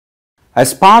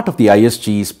As part of the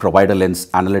ISG's Provider Lens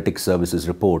Analytics Services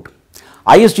report,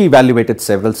 ISG evaluated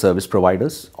several service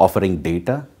providers offering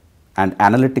data and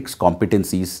analytics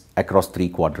competencies across three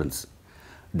quadrants: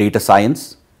 data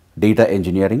science, data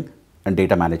engineering, and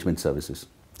data management services.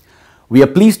 We are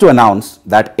pleased to announce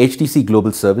that HTC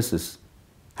Global Services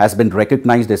has been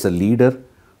recognized as a leader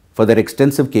for their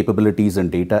extensive capabilities in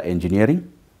data engineering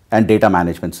and data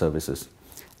management services,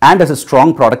 and as a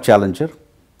strong product challenger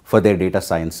for their data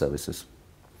science services.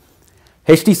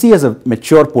 HTC has a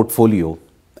mature portfolio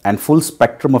and full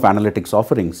spectrum of analytics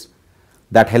offerings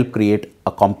that help create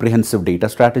a comprehensive data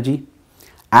strategy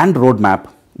and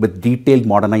roadmap with detailed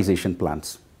modernization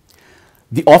plans.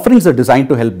 The offerings are designed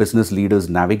to help business leaders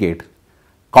navigate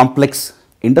complex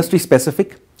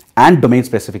industry-specific and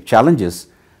domain-specific challenges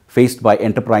faced by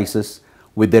enterprises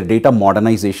with their data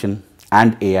modernization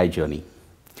and AI journey.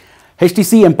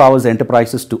 HTC empowers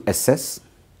enterprises to assess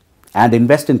and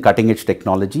invest in cutting-edge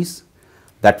technologies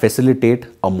that facilitate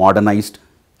a modernized,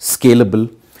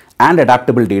 scalable, and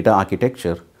adaptable data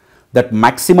architecture that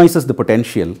maximizes the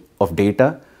potential of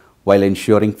data while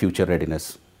ensuring future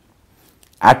readiness.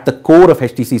 At the core of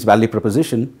HTC's value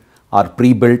proposition are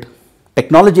pre-built,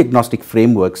 technology-agnostic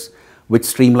frameworks which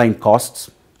streamline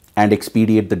costs and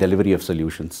expedite the delivery of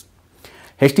solutions.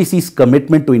 HTC's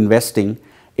commitment to investing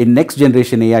in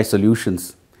next-generation AI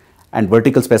solutions and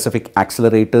vertical-specific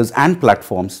accelerators and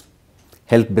platforms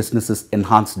help businesses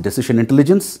enhance decision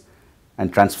intelligence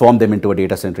and transform them into a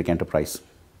data-centric enterprise.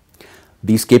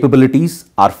 These capabilities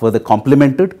are further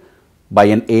complemented by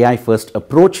an AI-first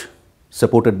approach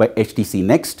supported by HTC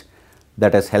Next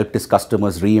that has helped its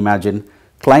customers reimagine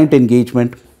client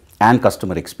engagement and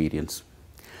customer experience.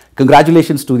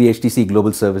 Congratulations to the HTC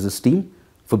Global Services team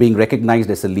for being recognized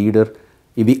as a leader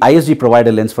in the ISG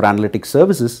Provider Lens for Analytics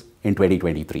Services in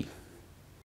 2023.